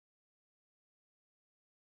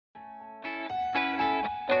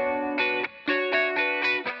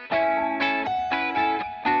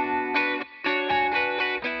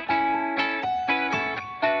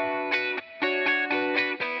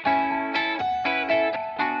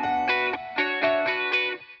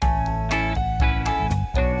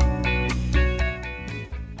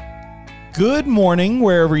Good morning,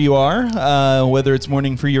 wherever you are. Whether it's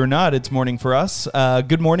morning for you or not, it's morning for us.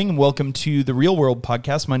 Good morning and welcome to the Real World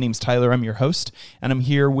Podcast. My name's Tyler. I'm your host, and I'm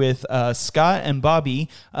here with Scott and Bobby,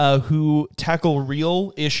 who tackle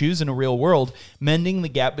real issues in a real world, mending the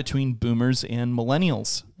gap between boomers and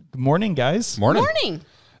millennials. Good morning, guys. Morning. Morning.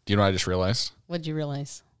 Do you know what I just realized? What'd you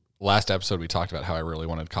realize? Last episode, we talked about how I really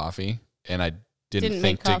wanted coffee, and I didn't make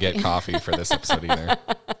think to coffee. get coffee for this episode either.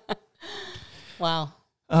 Wow.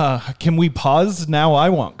 Can we pause? Now I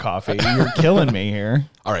want coffee. You're killing me here.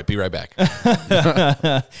 All right, be right back.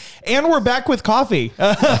 And we're back with coffee.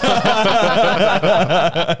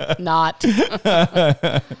 Not.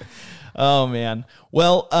 Oh, man.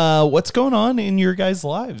 Well, what's going on in your guys'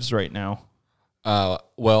 lives right now?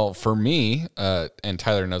 Well, for me, and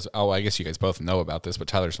Tyler knows, I guess you guys both know about this, but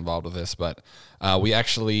Tyler's involved with this, but we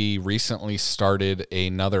actually recently started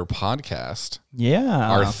another podcast. Yeah.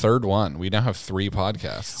 Our third one. We now have 3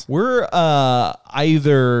 podcasts. We're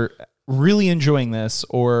either really enjoying this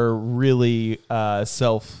or really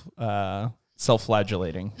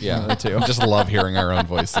self-flagellating. Yeah. One of the two. Just love hearing our own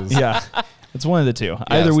voices. Yeah. It's one of the two.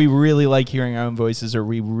 Either we really like hearing our own voices or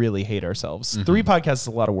we really hate ourselves. 3 podcasts is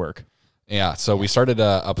a lot of work. Yeah, so we started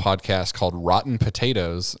a podcast called Rotten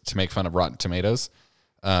Potatoes to make fun of Rotten Tomatoes,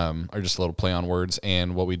 or just a little play on words.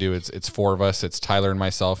 And what we do is it's 4 of us. It's Tyler and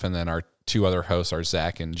myself, and then our 2 other hosts are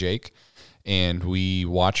Zach and Jake. And we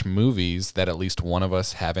watch movies that at least one of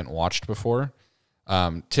us haven't watched before.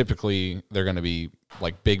 Typically, they're going to be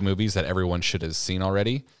like big movies that everyone should have seen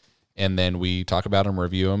already. And then we talk about them,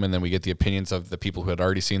 review them, and then we get the opinions of the people who had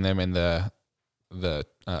already seen them and the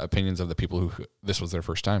opinions of the people who this was their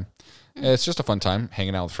first time. It's just a fun time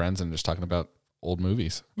hanging out with friends and just talking about old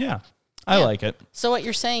movies. Yeah. I like it. So what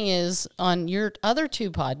you're saying is on your other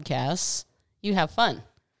 2 podcasts, you have fun.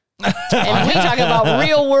 And we talk about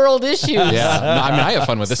real world issues. Yeah, no, I mean, I have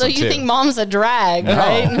fun with this So one you too. think mom's a drag,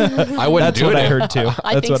 right? I wouldn't That's do what it. I heard too.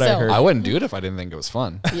 I That's think what I so. heard. I wouldn't do it if I didn't think it was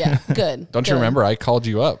fun. Yeah, good. Don't you good. remember? I called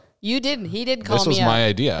you up. You did. He did call me This was up. my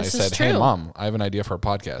idea. This I is said, "Hey, true. Mom, I have an idea for a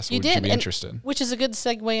podcast. Would you be interested?" Which is a good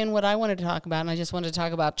segue in what I wanted to talk about. And I just wanted to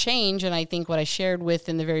talk about change. And I think what I shared with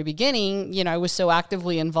in the very beginning, I was so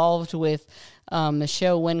actively involved with the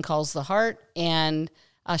show When Calls the Heart. And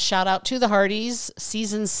a shout out to the Hardys.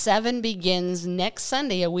 Season 7 begins next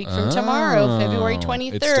Sunday, a week from tomorrow, February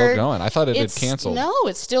 23rd. It's still going. I thought it had canceled. No,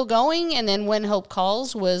 it's still going. And then When Hope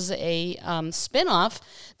Calls was a spinoff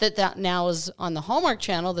that now is on the Hallmark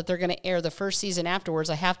Channel that they're going to air the first season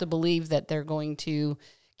afterwards. I have to believe that they're going to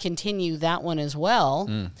continue that one as well.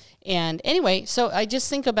 And anyway, so I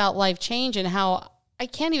just think about life change and how I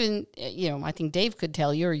can't even, I think Dave could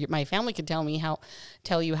tell you, or my family could tell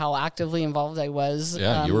you how actively involved I was.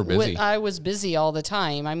 Yeah, you were busy. I was busy all the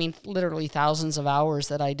time. I mean, literally thousands of hours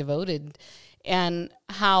that I devoted. And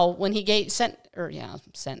how when he sent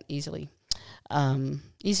easily,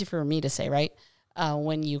 easy for me to say, right?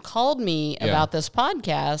 When you called me about this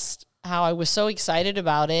podcast, how I was so excited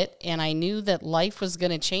about it, and I knew that life was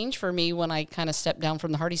going to change for me when I kind of stepped down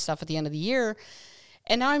from the Hardy stuff at the end of the year.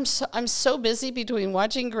 And now I'm so busy between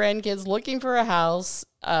watching grandkids, looking for a house,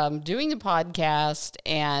 doing the podcast,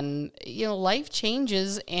 and life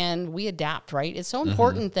changes and we adapt, right? It's so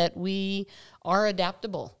important that we are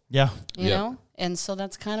adaptable. Yeah. You know? And so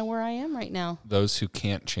that's kind of where I am right now. Those who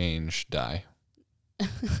can't change die.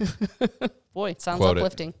 Boy, it sounds Quote it.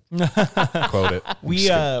 uplifting. Quote it. We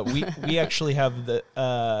actually have the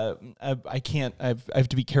I have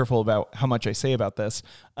to be careful about how much I say about this.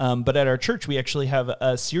 But at our church we actually have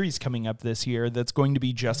a series coming up this year that's going to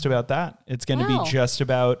be just about that. It's going to be just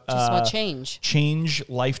about change,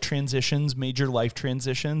 life transitions, major life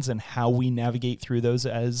transitions, and how we navigate through those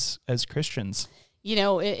as Christians.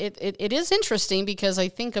 It is interesting because I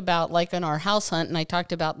think about like on our house hunt, and I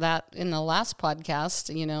talked about that in the last podcast,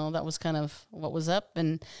 that was kind of what was up.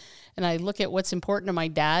 And I look at what's important to my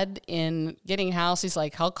dad in getting a house. He's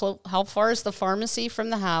like, how far is the pharmacy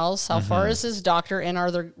from the house? How far is his doctor? And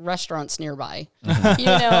are there restaurants nearby? Those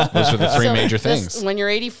are the 3 major things. When you're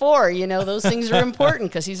 84, those things are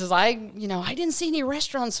important because he says, I didn't see any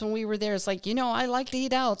restaurants when we were there. It's like, I like to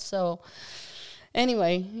eat out. So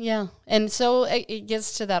anyway, yeah. And so it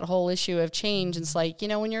gets to that whole issue of change. It's like,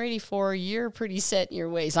 when you're 84, you're pretty set in your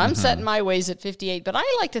ways. I'm set in my ways at 58, but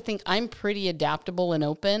I like to think I'm pretty adaptable and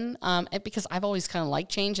open because I've always kind of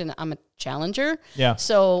liked change and I'm a challenger. Yeah.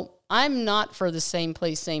 So I'm not for the same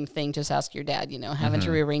place, same thing. Just ask your dad, having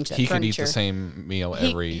to rearrange that furniture. He could eat the same meal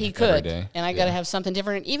every day. And I got to have something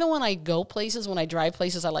different. Even when I go places, when I drive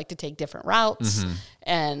places, I like to take different routes.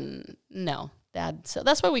 And no. Dad. So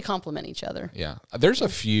that's why we complement each other. Yeah. There's a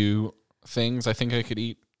few things I think I could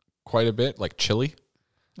eat quite a bit, like chili.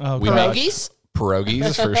 Oh, We gosh. make Pierogies?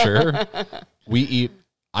 pierogies for sure.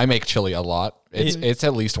 I make chili a lot. It's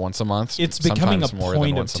at least once a month. It's becoming a sometimes more than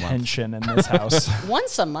point of once a month. tension in this house.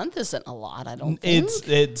 Once a month isn't a lot, I don't think.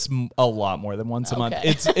 It's a lot more than once a month.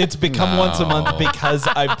 Okay. It's become once a month No. because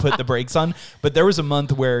I put the brakes on. But there was a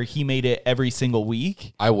month where he made it every single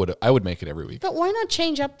week. I would make it every week. But why not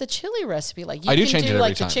change up the chili recipe? Like you I do can change do it every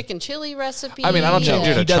like time. the chicken chili recipe. I mean, I don't change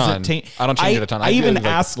it He a ton. doesn't I don't change it a ton. I do, even like,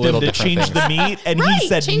 asked him little to different change things. the meat, and Right, he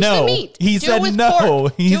said change no. The meat. He do said it with no.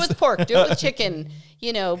 Pork. Do it He's- with pork. Do it with chicken.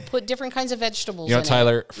 You know, put different kinds of vegetables. You know, in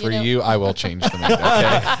Tyler, it, for know? you, I will change the meat. Okay.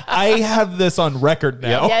 I have this on record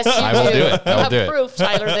now. Yes, you I will do it. I will You do have it. proof,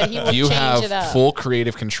 Tyler, that he will You change have it up. full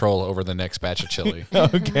creative control over the next batch of chili.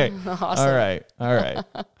 Okay. Awesome. All right.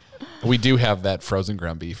 We do have that frozen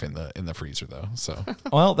ground beef in the freezer though. So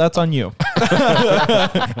Well, that's on you.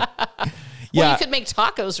 Well, Yeah. you could make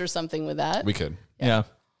tacos or something with that. we could. Yeah.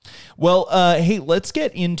 Well, hey, let's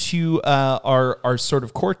get into our sort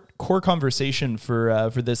of core conversation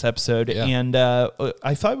for this episode, Yeah. and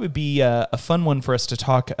I thought it would be a fun one for us to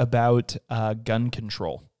talk about gun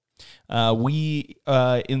control. We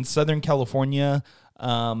in Southern California,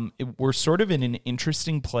 we're sort of in an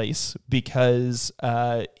interesting place because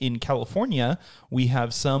in California we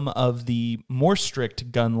have some of the more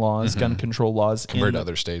strict gun laws, gun control laws Compared to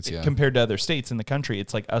other states, yeah. Compared to other states in the country,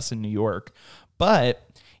 it's like us in New York, but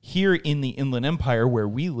here in the Inland Empire where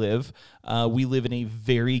we live in a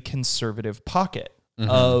very conservative pocket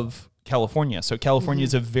of California. So California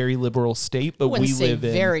is a very liberal state, but I wouldn't we say live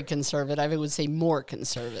in very conservative. I would say more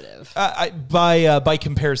conservative. by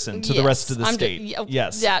comparison to the rest of the I'm state.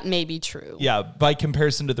 Yes. That may be true. Yeah, by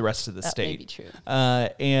comparison to the rest of the That state. may be true.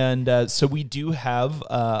 And so we do have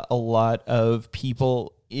a lot of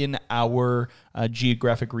people in our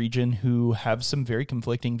geographic region who have some very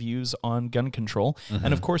conflicting views on gun control.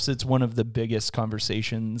 And of course, it's one of the biggest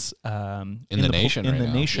conversations in the nation right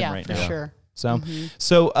now. Yeah, right for now. sure.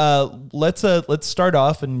 So let's start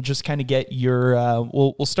off and just kind of get your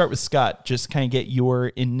we'll start with Scott. Just kind of get your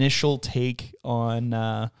initial take on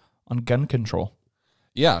gun control.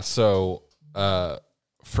 Yeah. So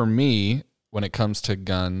for me, when it comes to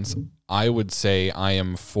guns, I would say I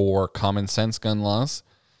am for common sense gun laws.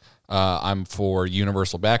 I'm for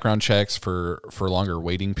universal background checks for longer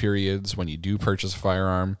waiting periods when you do purchase a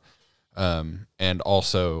firearm, and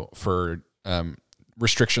also for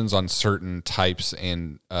restrictions on certain types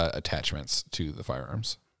and attachments to the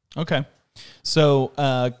firearms. Okay. So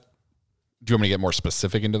Do you want me to get more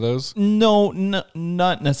specific into those? no,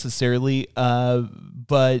 not necessarily.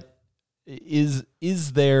 But is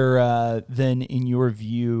there then, in your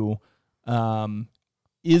view,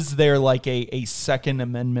 is there like a Second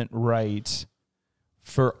Amendment right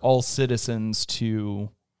for all citizens to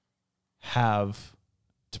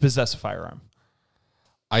possess a firearm?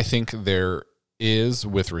 I think there is,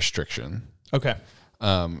 with restriction, Okay.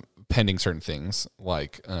 pending certain things,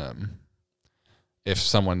 like if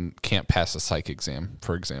someone can't pass a psych exam,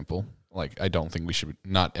 for example. Like, I don't think we should,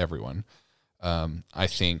 not everyone. I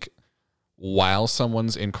think while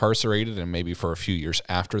someone's incarcerated, and maybe for a few years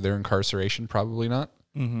after their incarceration, probably not.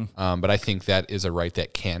 But I think that is a right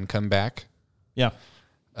that can come back. Yeah.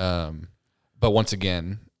 But once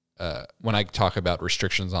again, when I talk about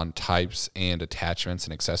restrictions on types and attachments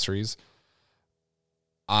and accessories,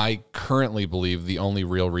 I currently believe the only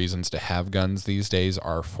real reasons to have guns these days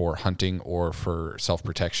are for hunting or for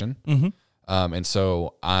self-protection. And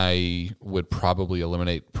so I would probably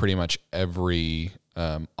eliminate pretty much every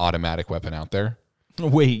automatic weapon out there.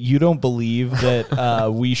 Wait, you don't believe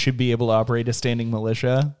that we should be able to operate a standing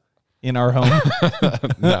militia in our home?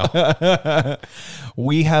 No.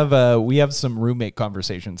 We have some roommate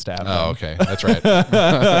conversations to have. Oh, okay. That's right.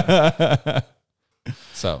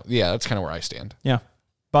 So, yeah, that's kind of where I stand. Yeah.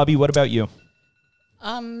 Bobby, what about you?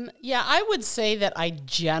 Yeah, I would say that I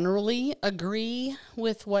generally agree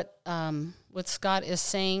with what Scott is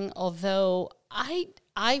saying, although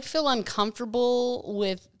I feel uncomfortable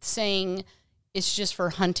with saying it's just for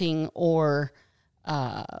hunting or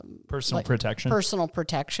Personal protection. personal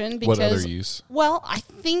protection. Because, What other use? well, I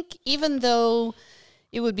think even though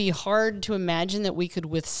it would be hard to imagine that we could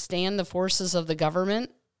withstand the forces of the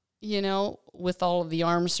government, you know, with all of the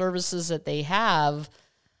armed services that they have,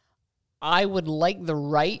 I would like the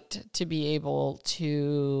right to be able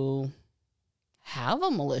to have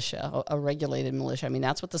a militia, a regulated militia. I mean,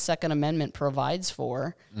 that's what the Second Amendment provides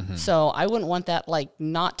for. So I wouldn't want that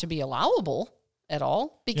not to be allowable at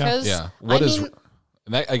all, because Yeah.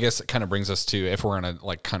 And that, I guess it kind of brings us to, if we're going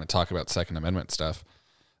to kind of talk about Second Amendment stuff,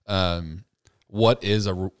 what is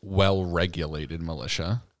a well-regulated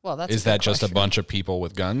militia? Well, that's Is a good that just a question. bunch of people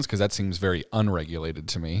with guns? Because that seems very unregulated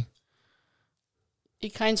to me.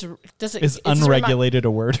 It kind of does it. Is does it unregulated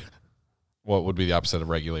a word? What would be the opposite of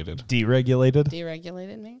regulated? Deregulated?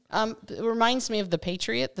 deregulated me. It reminds me of The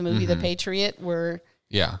Patriot, the movie The Patriot, where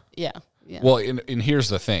Yeah. yeah. Well, and here's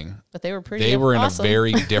the thing. But they were pretty. They were awesome. in a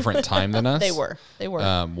very different time than us. They were.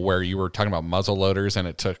 Where you were talking about muzzle loaders and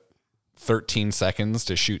it took 13 seconds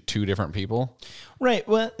to shoot 2 different people. Right.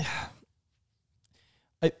 Well,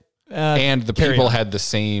 And the carry people on. had the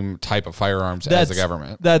same type of firearms as the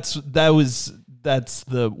government. That's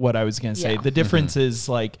what I was going to say. Yeah. The difference is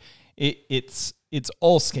like it's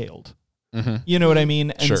all scaled. You know what I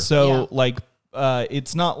mean? And Sure. so Yeah. like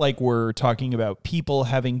it's not like we're talking about people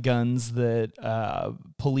having guns that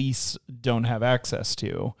police don't have access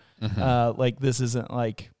to. Like this isn't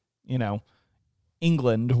like,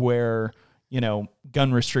 England where,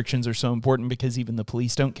 gun restrictions are so important because even the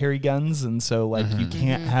police don't carry guns. And so like you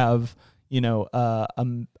can't have, a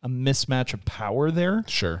mismatch of power there.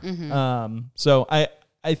 Sure. So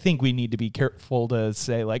I think we need to be careful to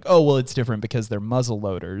say like, oh, well, it's different because they're muzzle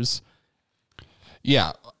loaders.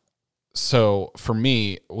 Yeah. So for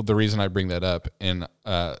me, the reason I bring that up, and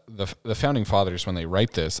the founding fathers, when they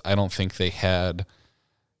write this, I don't think they had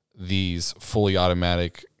these fully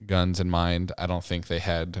automatic guns in mind. I don't think they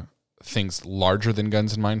had things larger than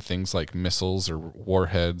guns in mind, things like missiles or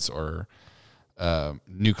warheads or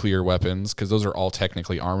nuclear weapons, because those are all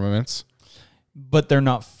technically armaments. But they're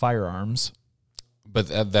not firearms.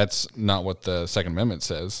 But that's not what the Second Amendment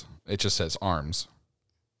says. It just says arms.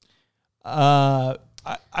 I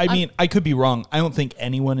mean, I could be wrong. I don't think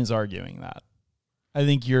anyone is arguing that. I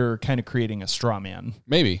think you're kind of creating a straw man.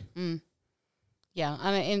 Maybe. Yeah,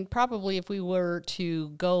 I mean, and probably if we were to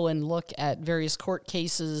go and look at various court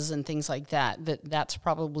cases and things like that, that's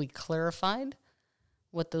probably clarified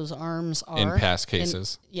what those arms are In past And,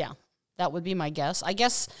 cases. yeah, that would be my guess. I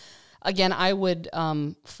guess, again, I would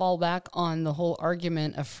fall back on the whole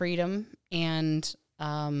argument of freedom and,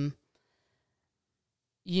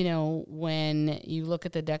 when you look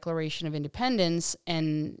at the Declaration of Independence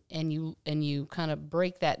and you kind of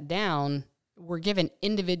break that down, we're given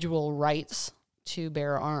individual rights to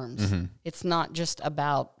bear arms. It's not just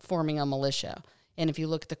about forming a militia. And if you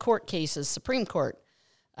look at the court cases, Supreme Court,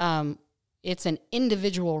 it's an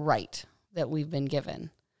individual right that we've been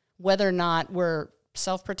given, whether or not we're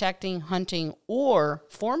self-protecting, hunting, or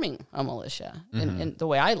forming a militia, in the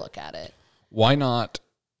way I look at it. Why not?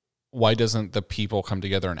 Why doesn't the people come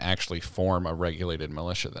together and actually form a regulated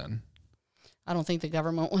militia then? I don't think the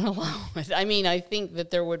government would allow it. I mean, I think that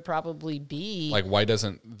there would probably be Like, why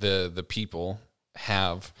doesn't the people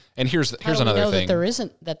have? And here's How do we another know thing.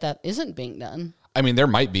 that isn't being done. I mean, there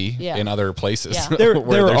might be Yeah. in other places. Yeah. There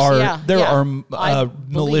where there's- are Yeah, there yeah. are I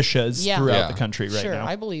believe- militias yeah. throughout Yeah. the country right Sure, now.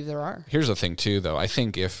 I believe there are. Here's the thing too, though. I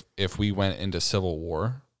think if we went into civil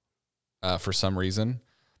war, for some reason,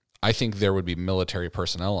 I think there would be military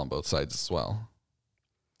personnel on both sides as well.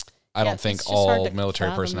 I Yeah, don't think it's just hard all to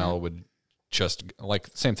military fathom personnel that. would just like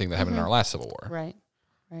same thing that happened in our last civil war. Right.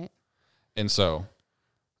 And so,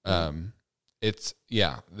 it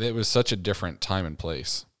was such a different time and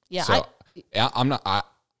place. Yeah, So I'm not.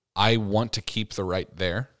 I want to keep the right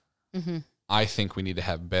there. Mm-hmm. I think we need to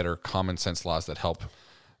have better common sense laws that help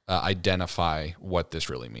identify what this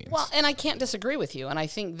really means. Well, and I can't disagree with you. And I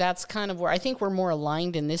think that's kind of where I think we're more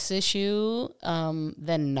aligned in this issue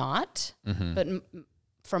than not. Mm-hmm. But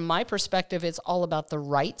from my perspective, it's all about the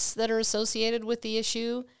rights that are associated with the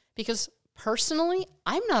issue. Because personally,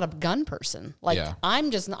 I'm not a gun person. Like, Yeah. I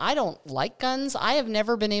don't like guns. I have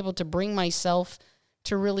never been able to bring myself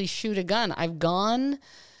to really shoot a gun. I've gone...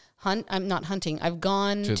 I'm not hunting. I've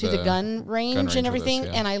gone to the gun range range and with everything, us,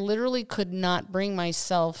 yeah. and I literally could not bring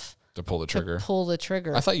myself to pull the trigger. to pull the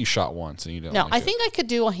trigger. I thought you shot once and you didn't. No, like I it. think I could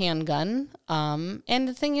do a handgun. And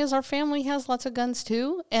the thing is, our family has lots of guns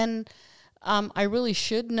too, and I really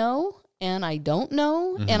should know, and I don't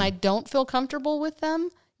know, and I don't feel comfortable with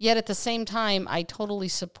them. Yet at the same time, I totally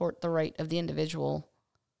support the right of the individual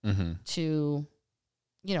to,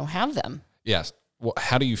 have them. Yes. Well,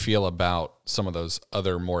 how do you feel about some of those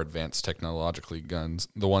other more advanced technologically guns?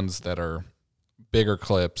 The ones that are bigger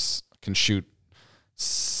clips, can shoot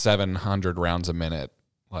 700 rounds a minute.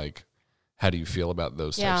 Like, how do you feel about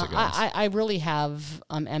those types of guns? I really have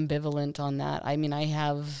ambivalent on that. I mean, I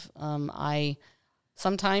have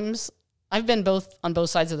sometimes I've been on both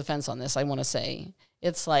sides of the fence on this. I want to say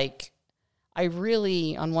it's like I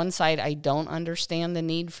really on one side I don't understand the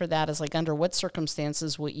need for that. Is like under what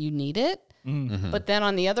circumstances would you need it? But then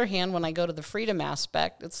on the other hand, when I go to the freedom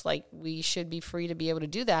aspect, it's like we should be free to be able to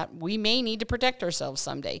do that. We may need to protect ourselves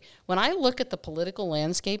someday. When I look at the political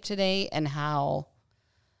landscape today and how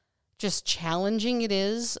just challenging it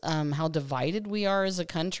is, how divided we are as a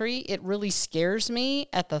country, it really scares me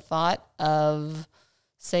at the thought of,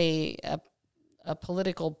 say, a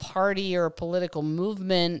political party or a political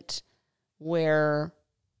movement where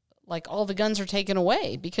like all the guns are taken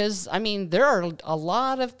away, because I mean, there are a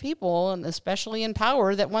lot of people, and especially in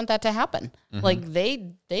power, that want that to happen. Like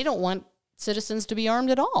they don't want citizens to be armed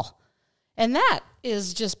at all. And that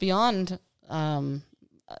is just beyond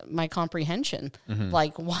my comprehension,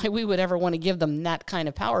 like why we would ever want to give them that kind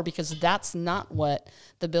of power, because that's not what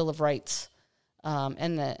the Bill of Rights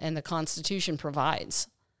and the Constitution provides.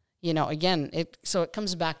 You know, again, it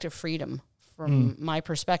comes back to freedom from my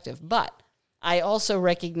perspective. But I also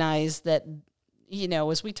recognize that, you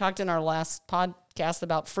know, as we talked in our last podcast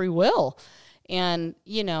about free will, and,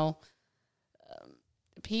 you know,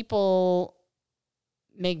 people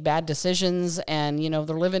make bad decisions and, you know,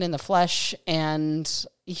 they're living in the flesh, and,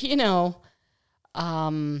 you know,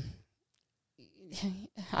 I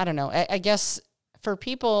don't know. I guess for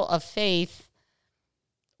people of faith,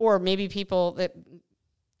 or maybe people that,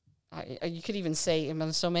 you could even say, I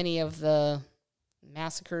mean, so many of the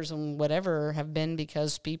massacres and whatever have been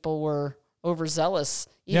because people were overzealous,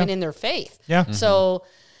 even in their faith. Yeah. So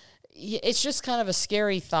it's just kind of a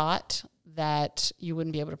scary thought that you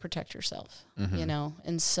wouldn't be able to protect yourself, you know?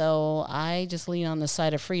 And so I just lean on the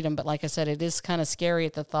side of freedom. But like I said, it is kind of scary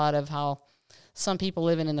at the thought of how some people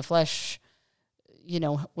living in the flesh, you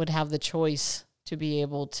know, would have the choice to be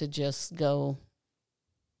able to just go,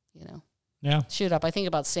 you know, shoot up. I think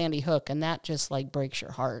about Sandy Hook, and that just like breaks your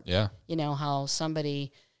heart. Yeah. You know, how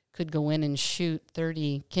somebody could go in and shoot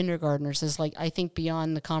 30 kindergartners is like, I think,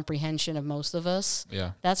 beyond the comprehension of most of us.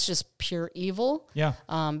 Yeah. That's just pure evil. Yeah.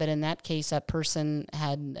 But in that case, that person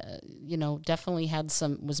had, you know, definitely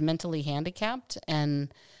was mentally handicapped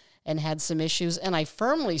and had some issues. And I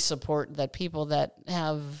firmly support that people that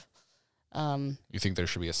have, You think there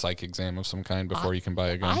should be a psych exam of some kind before you can buy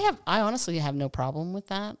a gun? I honestly have no problem with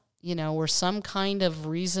that. You know, or some kind of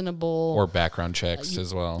reasonable... Or background checks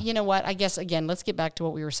as well. You know what? I guess, again, let's get back to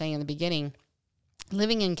what we were saying in the beginning.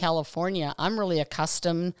 Living in California, I'm really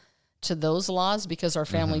accustomed to those laws because our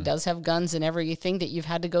family does have guns and everything that you've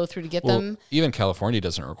had to go through to get them. Even California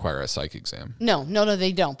doesn't require a psych exam. No,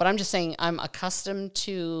 they don't. But I'm just saying I'm accustomed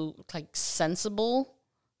to, like, sensible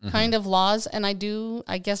kind of laws. And I do,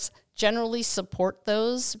 I guess, generally support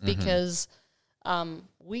those because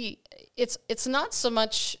it's not so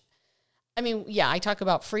much... I mean, yeah, I talk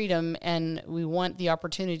about freedom and we want the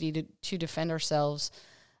opportunity to defend ourselves.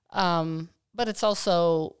 But it's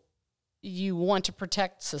also, you want to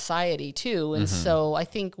protect society too. And so I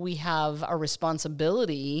think we have a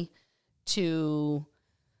responsibility to,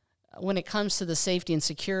 when it comes to the safety and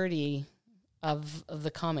security of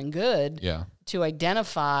the common good, to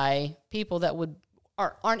identify people that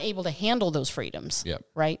aren't able to handle those freedoms,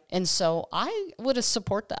 right? And so I would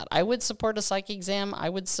support that. I would support a psych exam. I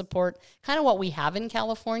would support kind of what we have in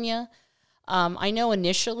California. I know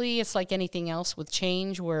initially it's like anything else with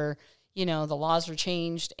change where, you know, the laws are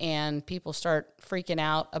changed and people start freaking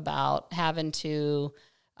out about having to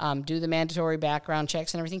do the mandatory background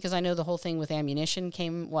checks and everything, because I know the whole thing with ammunition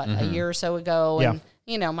came, a year or so ago, and,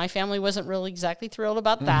 you know, my family wasn't really exactly thrilled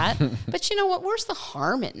about that. But you know what? Where's the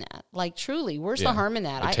harm in that? Like, truly, where's the harm in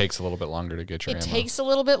that? It takes a little bit longer to get your ammo. It takes a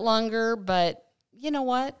little bit longer, but you know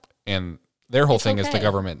what? And their whole thing is the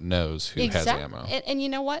government knows who has ammo. And you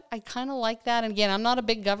know what? I kind of like that. And again, I'm not a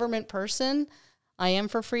big government person. I am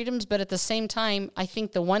for freedoms, but at the same time, I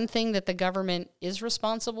think the one thing that the government is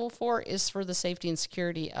responsible for is for the safety and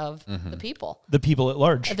security of the people. The people at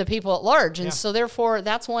large. The people at large. And so therefore,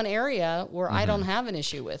 that's one area where I don't have an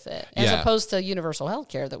issue with it, as opposed to universal health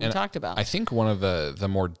care that we talked about. I think one of the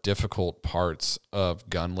more difficult parts of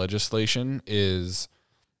gun legislation is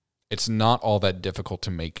it's not all that difficult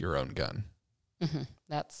to make your own gun.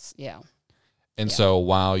 That's, And so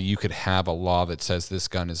while you could have a law that says this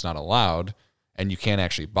gun is not allowed, and you can't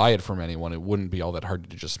actually buy it from anyone, it wouldn't be all that hard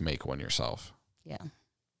to just make one yourself.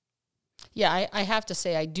 Yeah, I have to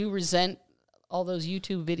say, I do resent all those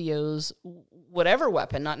YouTube videos, whatever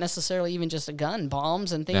weapon, not necessarily even just a gun,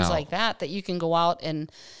 bombs and things like that you can go out and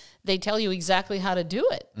they tell you exactly how to do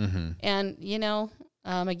it. And, you know,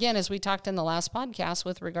 again, as we talked in the last podcast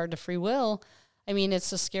with regard to free will, I mean,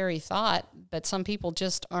 it's a scary thought, but some people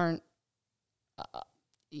just aren't,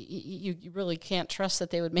 you really can't trust that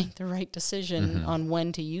they would make the right decision on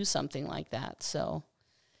when to use something like that. So,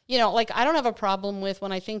 You know, like I don't have a problem with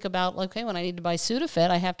when I think about, okay, when I need to buy Sudafed,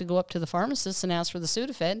 I have to go up to the pharmacist and ask for the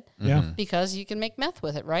Sudafed because you can make meth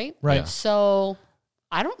with it, right? Right. Yeah. So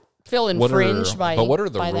I don't feel infringed by But what are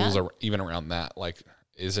the by rules that. even around that? Like,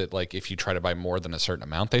 is it like if you try to buy more than a certain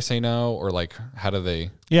amount, they say no, or like how do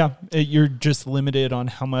they? Yeah, you're just limited on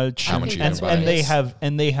how much How much you and, can buy.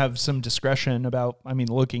 and they have some discretion about, I mean,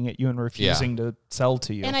 looking at you and refusing to sell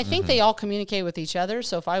to you. And I think they all communicate with each other.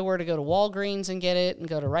 So if I were to go to Walgreens and get it and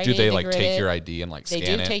go to Rite Do Aid they and like get take it, your ID and like they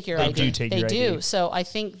scan do it? take your They ID. do take your They do. ID. So I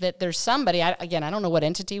think that there's somebody, I don't know what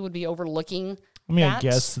entity would be overlooking I mean, that. I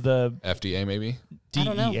guess the FDA maybe. I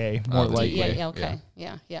don't know. DEA more the likely. DEA. Yeah, okay.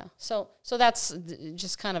 Yeah. So that's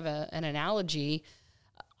just kind of an analogy.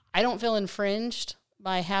 I don't feel infringed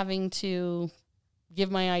by having to give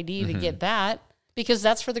my ID to get that because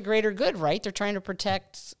that's for the greater good, right? They're trying to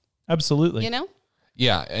protect, Absolutely. you know?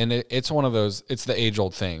 Yeah, and it's one of those. It's the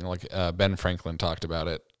age-old thing. Like Ben Franklin talked about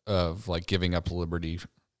it, of like giving up liberty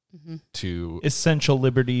to. Essential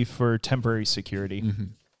liberty for temporary security.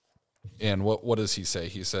 And what does he say?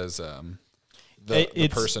 He says the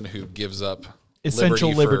It's person who gives up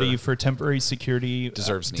Essential liberty for for temporary security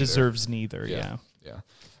Deserves neither. Deserves neither. Yeah. yeah.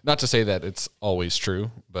 Not to say that it's always true,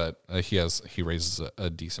 but he raises a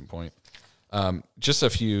decent point. Just a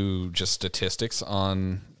few statistics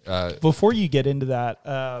on. Before you get into that,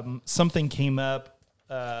 something came up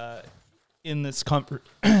in this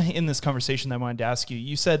in this conversation that I wanted to ask you.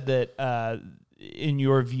 You said that in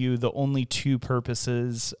your view, the only two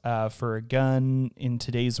purposes for a gun in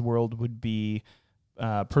today's world would be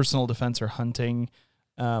personal defense or hunting.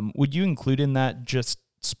 Would you include in that just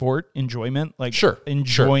sport enjoyment, like Sure.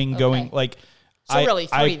 enjoying going Okay. like? So really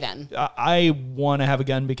three then. I want to have a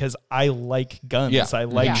gun because I like guns. Yeah. I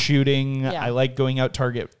like Yeah. shooting. Yeah. I like going out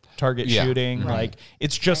target Yeah. shooting. Like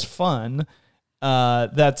it's just fun.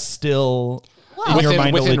 That's still Well, in your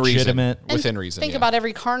mind within legitimate. And Within reason. Think yeah. about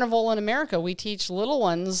every carnival in America. We teach little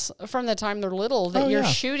ones from the time they're little that Oh, you're yeah.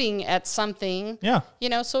 shooting at something. Yeah. You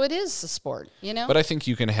know, so it is a sport, you know? But I think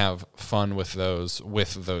you can have fun with those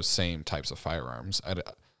same types of firearms.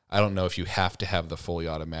 I don't know if you have to have the fully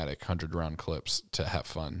automatic 100-round clips to have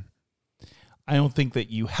fun. I don't think that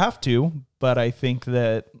you have to, but I think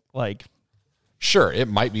that like Sure, it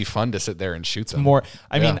might be fun to sit there and shoot them. more.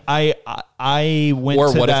 I Yeah. mean, I went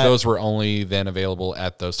Or to what that, if those were only then available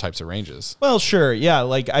at those types of ranges? Well, sure, yeah.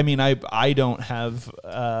 Like, I mean, I don't have.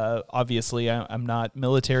 Obviously, I'm not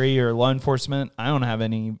military or law enforcement. I don't have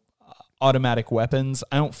any automatic weapons.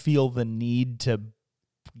 I don't feel the need to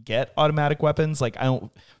get automatic weapons. Like, I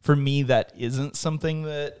don't. For me, that isn't something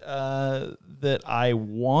that that I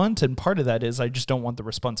want, and part of that is I just don't want the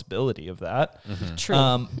responsibility of that.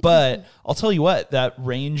 True. But I'll tell you what, that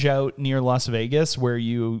range out near Las Vegas where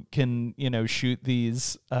you can, shoot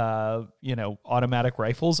these, automatic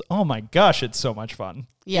rifles. Oh my gosh, it's so much fun.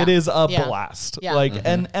 Yeah. It is a Yeah. blast. Yeah. Like,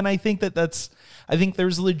 and I think I think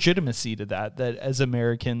there's legitimacy to that as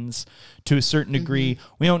Americans, to a certain degree,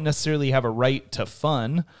 we don't necessarily have a right to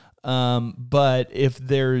fun. But if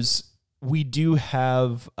we do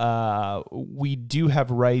have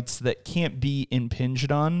rights that can't be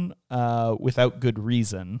impinged on without good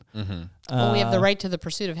reason. Well, we have the right to the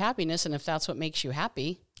pursuit of happiness, and if that's what makes you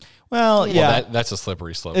happy. Well, yeah, That's a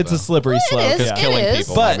slippery slope. it's though. a slippery slope. It is. Yeah. killing It is.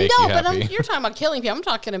 people might make no, you but happy. you're talking about killing people. I'm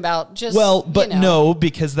talking about just Well, but you know. no,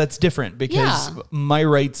 because that's different. Because Yeah. my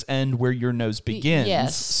rights end where your nose begins.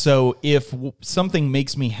 yes. So if something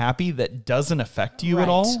makes me happy that doesn't affect you at Right.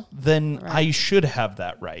 all, then Right. I should have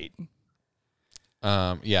that right.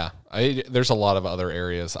 Yeah, there's a lot of other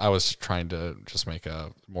areas. I was trying to just make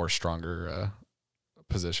a more stronger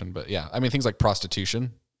position, but yeah, I mean things like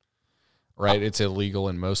prostitution, right? It's illegal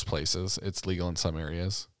in most places. It's legal in some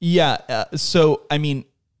areas. Yeah. So, I mean,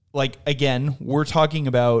 like, again, we're talking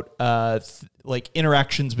about like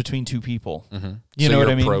interactions between two people. You So know what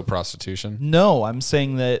you're I mean? Pro prostitution. No, I'm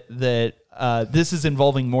saying that this is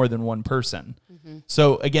involving more than one person.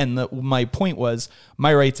 So again, my point was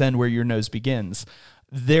my rights end where your nose begins.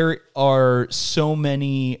 There are so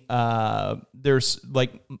many. There's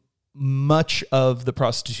like much of the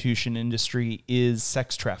prostitution industry is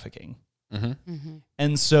sex trafficking.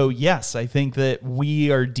 And so, yes, I think that we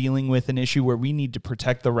are dealing with an issue where we need to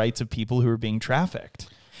protect the rights of people who are being trafficked.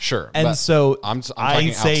 Sure, And but so I'm I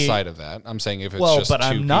talking say, outside of that. I'm saying if it's well, just but two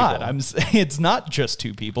I'm not. people. I'm saying it's not just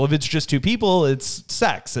two people. If it's just two people, it's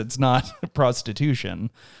sex. It's not prostitution.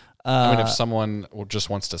 I mean, if someone just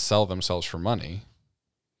wants to sell themselves for money,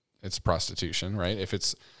 it's prostitution, right? If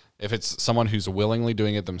it's someone who's willingly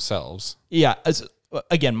doing it themselves, Yeah.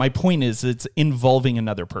 Again, my point is it's involving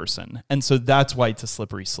another person. And so that's why it's a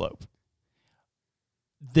slippery slope.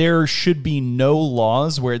 there should be no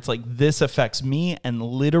laws where it's like, this affects me and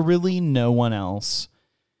literally no one else.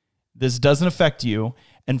 This doesn't affect you.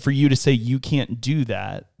 And for you to say you can't do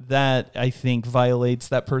that, that I think violates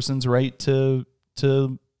that person's right to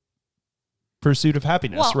pursuit of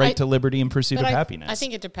happiness, right to liberty and pursuit of happiness. I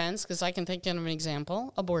think it depends, because I can think of an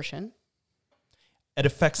example: abortion. It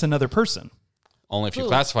affects another person. Only if you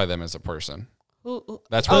classify them as a person.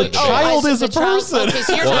 That's where the child is a person. Okay,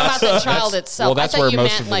 so you're talking about the child itself. Well, that's where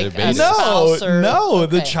most of the debate is.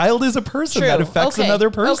 The child is a person that affects another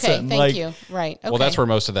person. Okay, thank you. Right. Okay. Well, that's where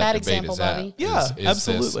most of that debate example, is at. Bobby. Yeah, is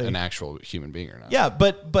absolutely. This an actual human being or not? Yeah,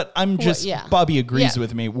 but I'm just, Bobby agrees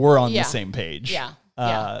with me. We're on the same page. Yeah.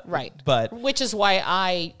 Right. But which is why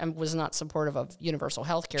I was not supportive of universal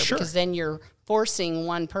health care, because then you're forcing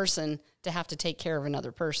one person to have to take care of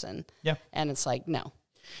another person. Yeah. And it's like, no.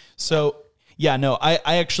 So, yeah, no, I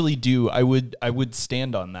actually do. I would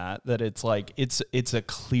stand on that it's like, it's a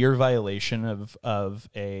clear violation of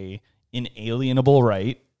a inalienable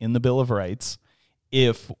right in the Bill of Rights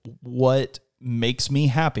if what makes me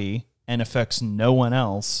happy and affects no one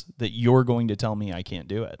else, that you're going to tell me I can't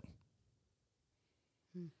do it.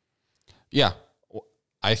 Yeah,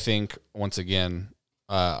 I think once again,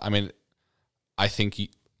 I think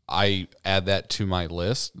I add that to my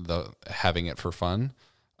list, having it for fun.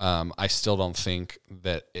 I still don't think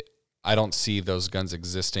that I don't see those guns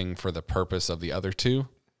existing for the purpose of the other two.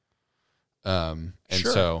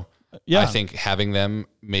 So I think having them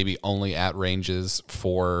maybe only at ranges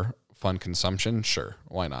for fun consumption, sure,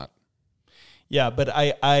 why not? Yeah, but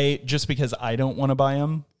I just because I don't want to buy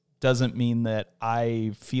them doesn't mean that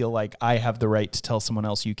I feel like I have the right to tell someone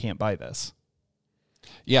else you can't buy this.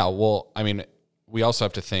 Yeah, well, I mean, we also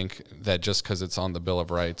have to think that just because it's on the Bill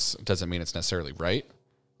of Rights doesn't mean it's necessarily right.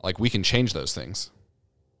 Like, we can change those things.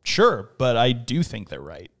 Sure, but I do think they're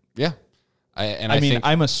right. Yeah. I mean,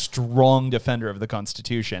 I'm a strong defender of the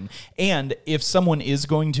Constitution. And if someone is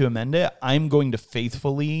going to amend it, I'm going to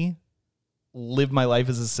faithfully live my life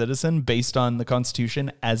as a citizen based on the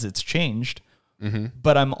Constitution as it's changed. Mm-hmm.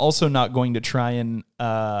 But I'm also not going to try and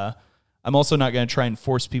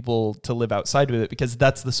force people to live outside of it, because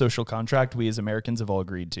that's the social contract we as Americans have all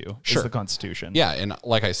agreed to. Sure. Is the Constitution. Yeah, and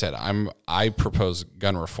like I said, I propose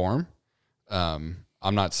gun reform. I'm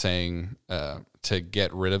not saying to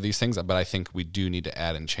get rid of these things, but I think we do need to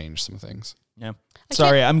add and change some things. Yeah.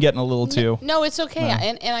 Sorry, I'm getting a little too. No, it's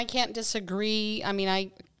okay. And I can't disagree. I mean, I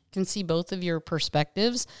can see both of your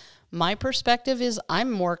perspectives. My perspective is I'm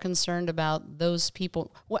more concerned about those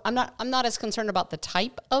people. I'm not as concerned about the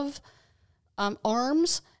type of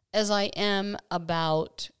arms as I am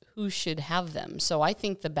about who should have them. So I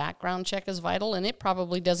think the background check is vital, and it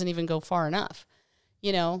probably doesn't even go far enough,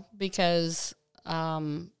 because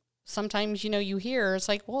sometimes, you hear it's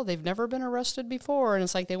like, well, they've never been arrested before. And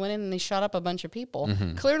it's like they went in and they shot up a bunch of people.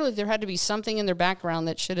 Mm-hmm. Clearly there had to be something in their background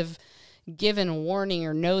that should have given warning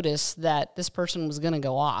or notice that this person was going to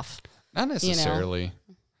go off. Not necessarily.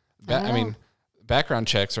 I mean, background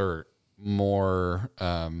checks are more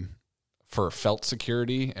for felt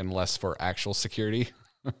security and less for actual security.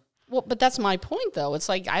 Well, but that's my point, though. It's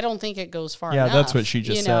like, I don't think it goes far enough. Yeah, that's what she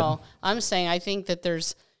just said. I'm saying I think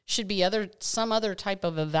that should be some other type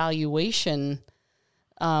of evaluation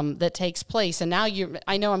that takes place. And now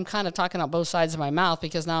I know I'm kind of talking out both sides of my mouth,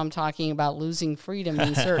 because now I'm talking about losing freedom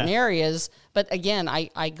in certain areas. But again,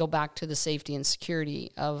 I go back to the safety and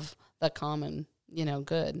security of the common,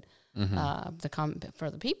 good, mm-hmm. For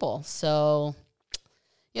the people. So,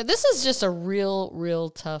 this is just a real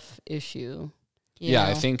tough issue. Yeah,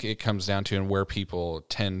 I think it comes down to, and where people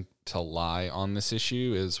tend to lie on this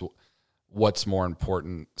issue is what's more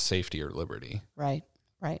important, safety or liberty. Right.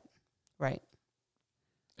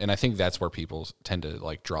 And I think that's where people tend to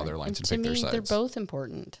draw their lines and pick their sides. They're both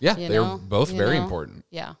important. Yeah, they're both very important.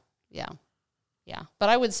 Yeah. But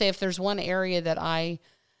I would say if there's one area that I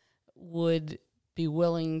would be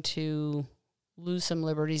willing to lose some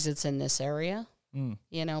liberties, it's in this area.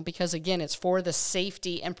 Because again, it's for the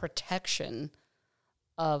safety and protection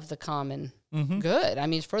of the common mm-hmm. good. I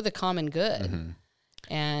mean, it's for the common good. Mm-hmm.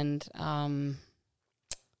 And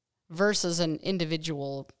versus an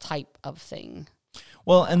individual type of thing.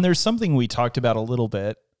 Well, and there's something we talked about a little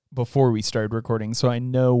bit before we started recording, so I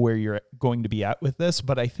know where you're going to be at with this,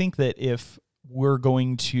 but I think that if we're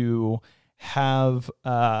going to have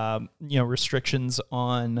restrictions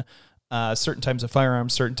on certain types of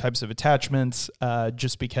firearms, certain types of attachments,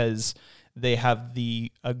 just because they have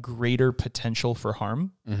a greater potential for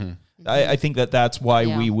harm. Mm-hmm. I think that's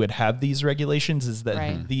why we would have these regulations, is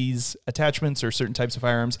that these attachments or certain types of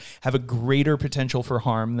firearms have a greater potential for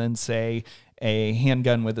harm than, say, a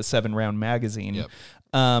handgun with a 7-round magazine.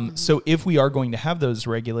 Yep. So if we are going to have those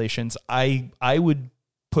regulations, I would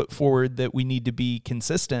put forward that we need to be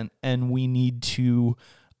consistent and we need to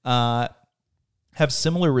have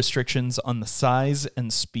similar restrictions on the size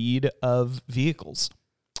and speed of vehicles.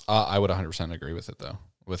 I would 100% agree with it, though,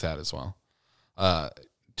 with that as well.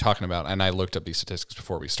 Talking about, and I looked up these statistics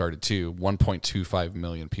before we started too, 1.25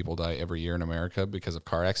 million people die every year in America because of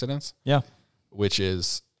car accidents. Yeah. Which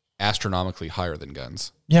is astronomically higher than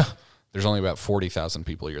guns. Yeah. There's only about 40,000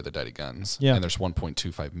 people a year that die to guns. Yeah. And there's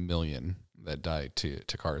 1.25 million that die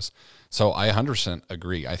to cars. So I 100%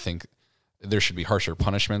 agree. I think there should be harsher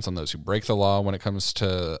punishments on those who break the law when it comes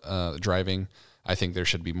to driving. I think there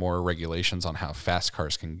should be more regulations on how fast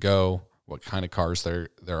cars can go, what kind of cars there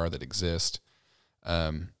are that exist.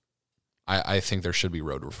 I think there should be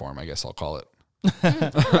road reform, I guess I'll call it.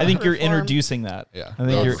 I think you're introducing that. Yeah. I think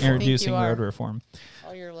Road you're reform. introducing I think you road are. reform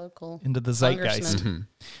All your local into the zeitgeist. congressmen.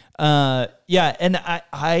 Yeah, and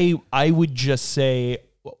I would just say,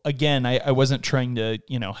 again, I wasn't trying to,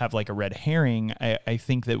 have like a red herring. I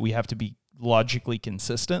think that we have to be logically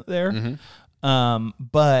consistent there.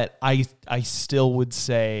 But I still would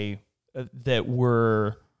say that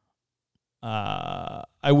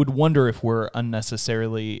I would wonder if we're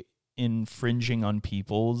unnecessarily infringing on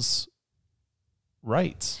people's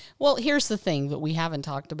rights. Well, here's the thing that we haven't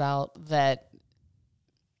talked about that,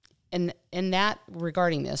 and that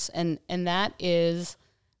regarding this, and that is,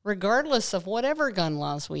 regardless of whatever gun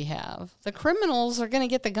laws we have, the criminals are going to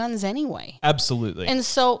get the guns anyway. Absolutely. And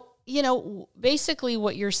so, basically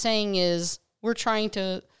what you're saying is we're trying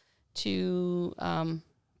to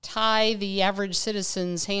tie the average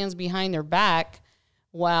citizen's hands behind their back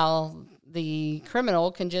while the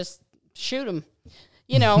criminal can just shoot them,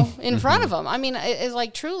 in front of them. I mean, it's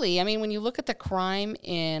like truly, when you look at the crime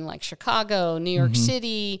in like Chicago, New York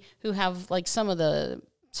City, who have like some of the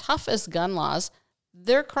toughest gun laws,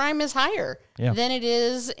 their crime is higher than it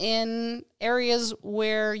is in areas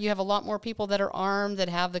where you have a lot more people that are armed, that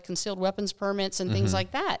have the concealed weapons permits and things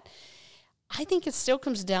like that. I think it still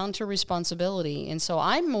comes down to responsibility. And so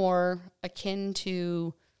I'm more akin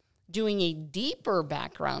to doing a deeper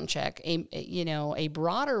background check, a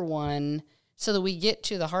broader one, so that we get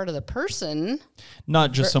to the heart of the person.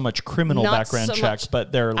 Not just so much criminal Not background so check, much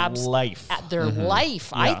but their life. At their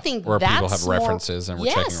life. I think Where that's people have more, references and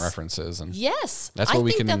we're checking references. And Yes. That's I what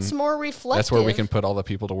we think can, that's more reflective. That's where we can put all the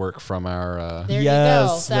people to work from our... There Yes, you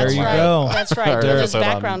go. That's there you right. go. That's right. Our Do those episode on-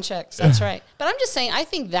 background checks. That's right. But I'm just saying, I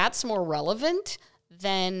think that's more relevant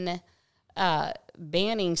than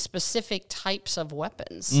banning specific types of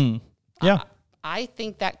weapons. Yeah. I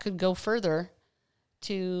think that could go further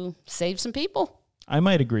to save some people. I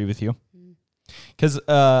might agree with you. Because,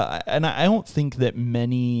 and I don't think that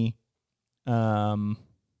many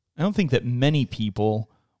people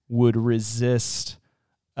would resist,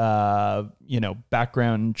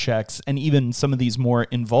 background checks and even some of these more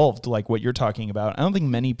involved, like what you're talking about. I don't think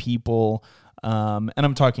many people, and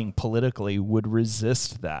I'm talking politically, would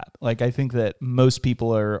resist that. Like, I think that most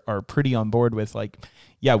people are pretty on board with like,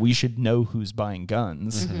 yeah, we should know who's buying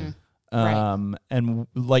guns. Right. And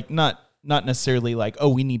like, not necessarily like, oh,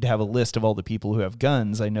 we need to have a list of all the people who have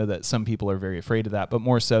guns. I know that some people are very afraid of that, but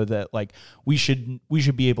more so that like we should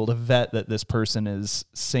be able to vet that this person is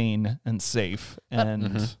sane and safe.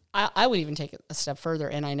 And I would even take it a step further,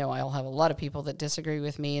 and I know I'll have a lot of people that disagree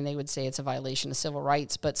with me, and they would say it's a violation of civil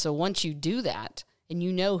rights. But so once you do that, and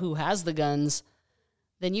you know who has the guns,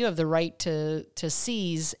 then you have the right to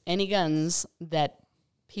seize any guns that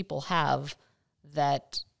people have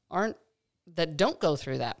that don't go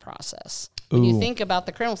through that process. When you think about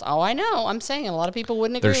the criminals, I know, I'm saying a lot of people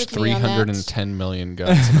wouldn't agree There's with me on that. 310 million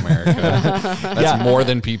guns in America. That's more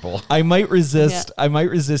than people. I might resist. I might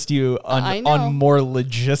resist you I know. on more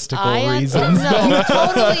logistical reasons. No,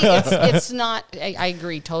 totally. It's not. I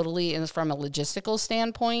agree totally, and it's from a logistical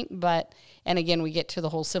standpoint. But and again, we get to the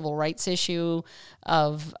whole civil rights issue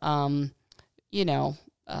of, what's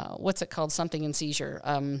it called? Something in seizure.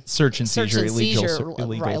 Search and seizure, illegal.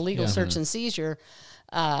 Right, illegal search and seizure.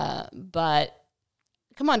 But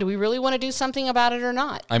come on, do we really want to do something about it or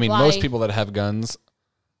not? I mean, most people that have guns,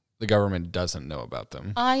 the government doesn't know about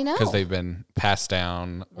them. I know. Because they've been passed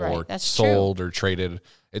down or Right, that's sold or traded.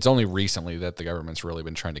 It's only recently that the government's really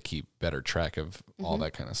been trying to keep better track of all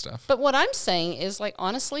that kind of stuff. But what I'm saying is, like,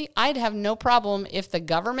 honestly, I'd have no problem if the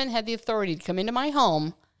government had the authority to come into my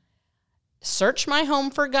home, search my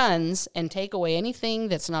home for guns, and take away anything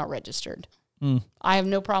that's not registered. I have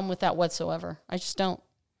no problem with that whatsoever. I just don't.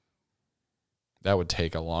 That would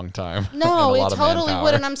take a long time. No, and a it lot of totally manpower.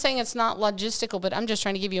 would. And I'm saying it's not logistical, but I'm just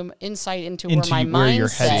trying to give you an insight into where Into my where your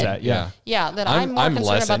mind's head's set. at. Yeah. Yeah, that I'm I'm more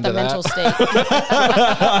less concerned about the into mental that.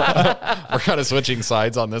 state. We're kind of switching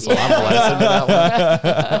sides on this one. I'm less into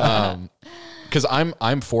that one. Because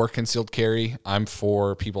I'm for concealed carry. I'm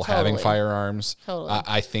for people having Totally. firearms. Totally.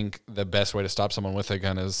 I think the best way to stop someone with a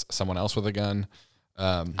gun is someone else with a gun.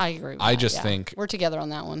 I agree with I that, just yeah. think- we're together on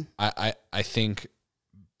that one. I think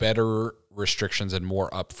better restrictions and more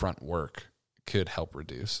upfront work could help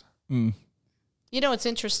reduce. You know, it's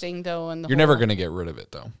interesting though, and You're never going to get rid of